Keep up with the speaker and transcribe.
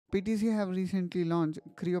PTC have recently launched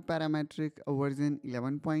Creo Parametric version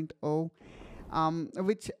 11.0,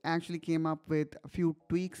 which actually came up with a few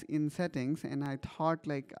tweaks in settings, and I thought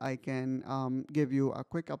like I can give you a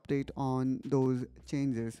quick update on those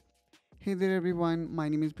changes. Hey there everyone, my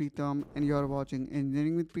name is Pritam and you're watching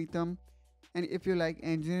Engineering with Pritam. And if you like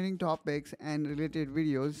engineering topics and related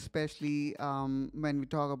videos, especially when we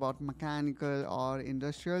talk about mechanical or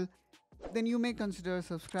industrial, then you may consider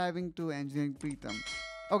subscribing to Engineering Pritam.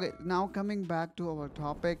 Okay, now coming back to our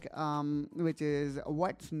topic, which is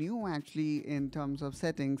what's new actually in terms of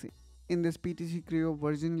settings in this PTC Creo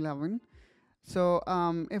version 11. So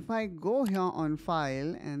if I go here on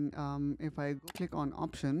file and if I click on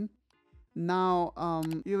option, now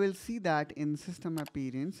you will see that in system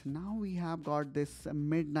appearance, now we have got this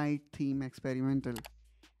midnight theme experimental.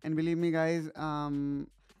 And believe me guys,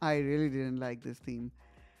 I really didn't like this theme.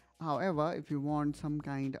 However, if you want some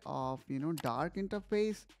kind of dark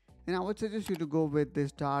interface, then I would suggest you to go with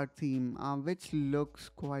this dark theme, which looks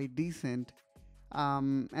quite decent.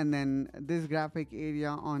 And then this graphic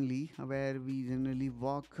area only, where we generally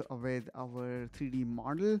work with our 3D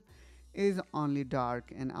model, is only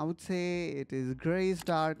dark, and I would say it is grayish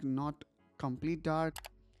dark, not complete dark.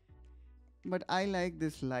 But I like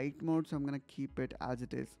this light mode, so I'm gonna keep it as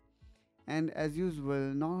it is. And as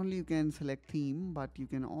usual, not only you can select theme, but you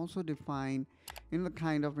can also define the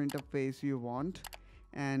kind of interface you want,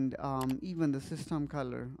 and even the system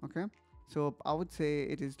color. Okay, so I would say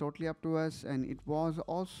it is totally up to us, and it was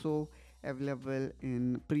also available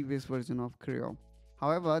in previous version of Creo.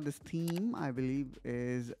 However, this theme I believe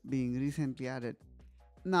is being recently added.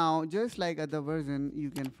 Now, just like other version, you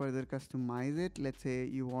can further customize it. Let's say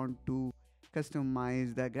you want to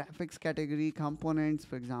customize the graphics category components,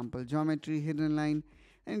 for example, geometry, hidden line,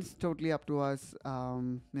 and it's totally up to us,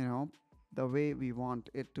 the way we want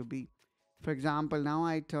it to be. For example, now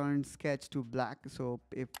I turn sketch to black. So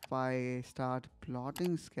if I start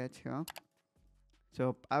plotting sketch here,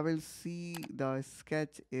 so I will see the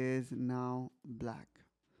sketch is now black.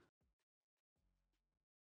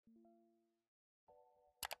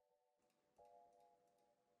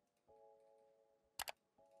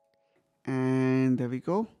 And there we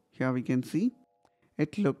go. Here we can see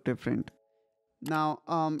it looked different. Now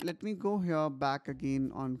let me go here back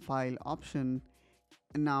again on file option.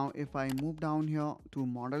 And now if I move down here to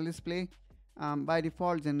model display, by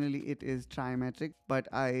default generally it is trimetric, but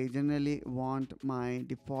I generally want my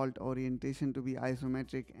default orientation to be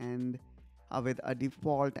isometric and with a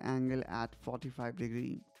default angle at 45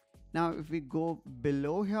 degree. Now if we go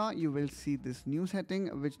below here, you will see this new setting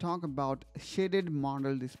which talk about shaded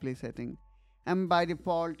model display setting, and by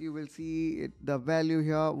default you will see the value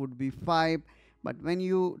here would be 5, but when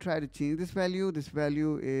you try to change this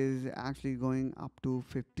value is actually going up to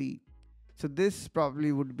 50. So this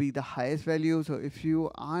probably would be the highest value. So if you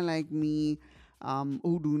are like me,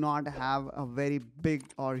 who do not have a very big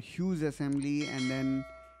or huge assembly, and then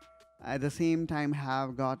at the same time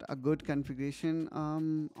have got a good configuration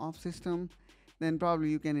of system, then probably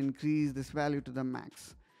you can increase this value to the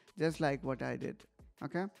max, just like what I did.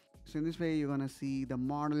 Okay, so in this way you're gonna see the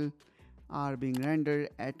model are being rendered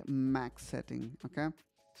at max setting. Okay,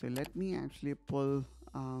 so let me actually pull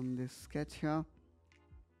this sketch here.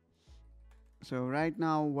 So right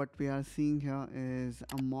now what we are seeing here is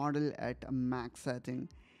a model at a max setting,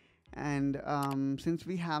 and since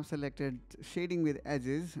we have selected shading with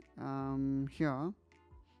edges here,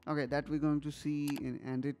 okay, that we're going to see in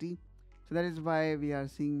entity, so that is why we are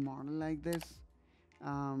seeing model like this.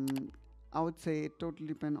 um, I would say it totally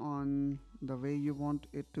depend on the way you want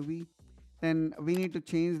it to be. Then we need to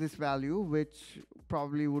change this value, which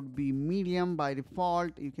probably would be medium by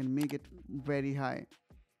default. You can make it very high.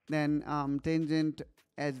 Then tangent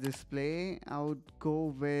edge display, I would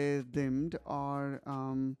go with dimmed, or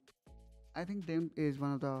I think dimmed is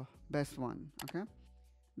one of the best one. Okay,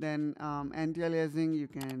 then anti-aliasing, you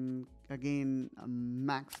can again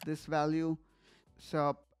max this value.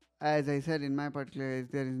 So as I said, in my particular case,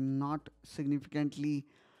 there is not significantly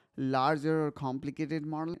larger or complicated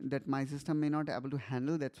model that my system may not able to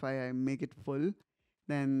handle. That's why I make it full.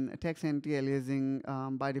 Then text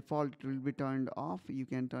anti-aliasing, by default it will be turned off. You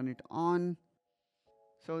can turn it on.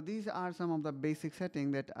 So these are some of the basic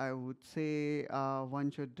settings that I would say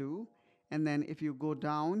one should do. And then if you go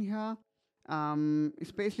down here,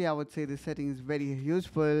 especially I would say this setting is very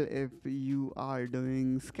useful if you are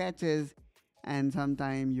doing sketches and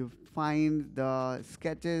sometimes you find the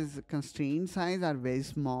sketches constraint size are very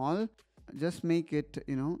small. Just make it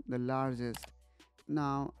the largest.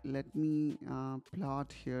 Now let me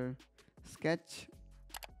plot here sketch.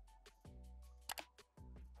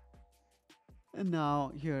 And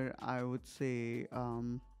now here I would say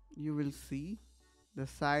you will see the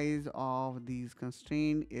size of these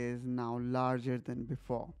constraint is now larger than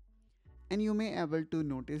before, and you may able to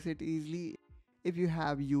notice it easily if you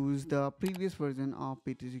have used the previous version of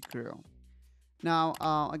PTC Creo. Now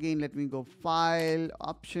again, let me go file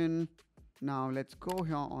option. Now let's go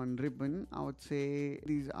here on ribbon. I would say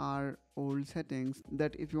these are old settings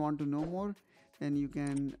that if you want to know more, then you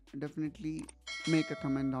can definitely make a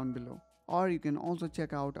comment down below, or you can also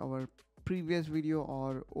check out our previous video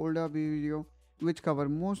or older video which cover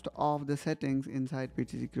most of the settings inside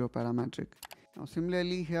PTC Creo Parametric. Now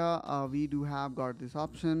similarly here we do have got this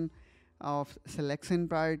option of selection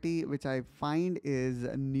priority, which I find is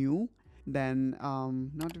new. Then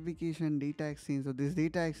notification data exchange. So this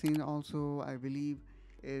data exchange also I believe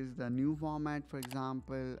is the new format. For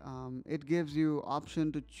example, it gives you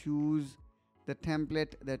option to choose the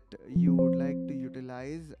template that you would like to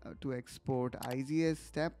utilize to export IGS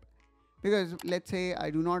step, because let's say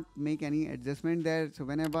I do not make any adjustment there. So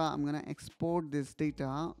whenever I'm gonna export this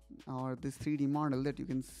data or this 3D model that you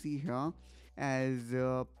can see here as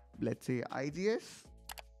let's say IGS,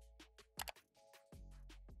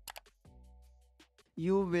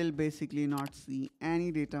 you will basically not see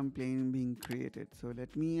any data plane being created. So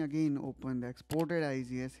let me again open the exported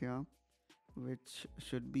IGS here, which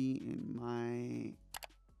should be in my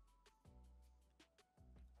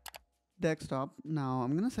desktop. Now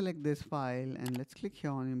I'm gonna select this file and let's click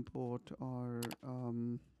here on import, or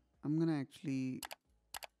I'm gonna actually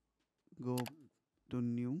go to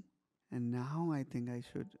new, and now I think I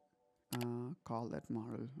should call that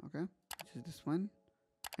model, okay, which is this one.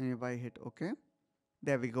 And if I hit OK,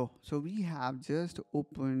 there we go. So we have just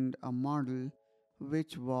opened a model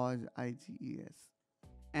which was IGES,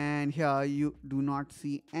 and here you do not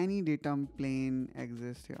see any data plane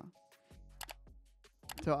exist here.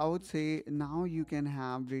 So I would say now you can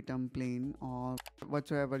have datum plane or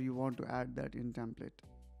whatsoever you want to add that in template,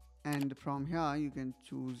 and from here you can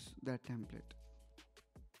choose that template.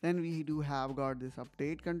 Then we do have got this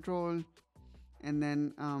update control, and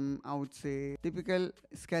then I would say typical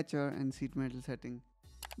sketcher and sheet metal setting.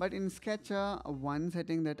 But in sketcher, one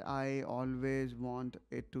setting that I always want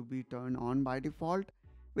it to be turned on by default,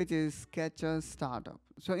 which is sketcher startup.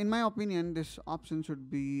 So in my opinion, this option should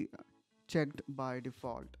be checked by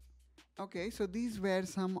default. Okay, so these were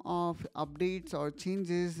some of updates or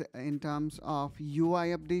changes in terms of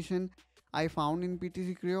UI updation I found in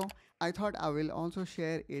PTC Creo. I thought I will also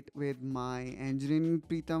share it with my engineering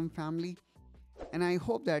Pritam family, and I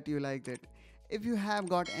hope that you liked it. If you have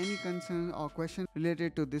got any concerns or questions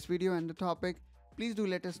related to this video and the topic, please do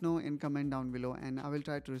let us know in comment down below, and I will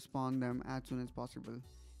try to respond them as soon as possible.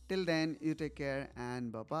 Till then, you take care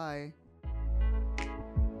and bye bye.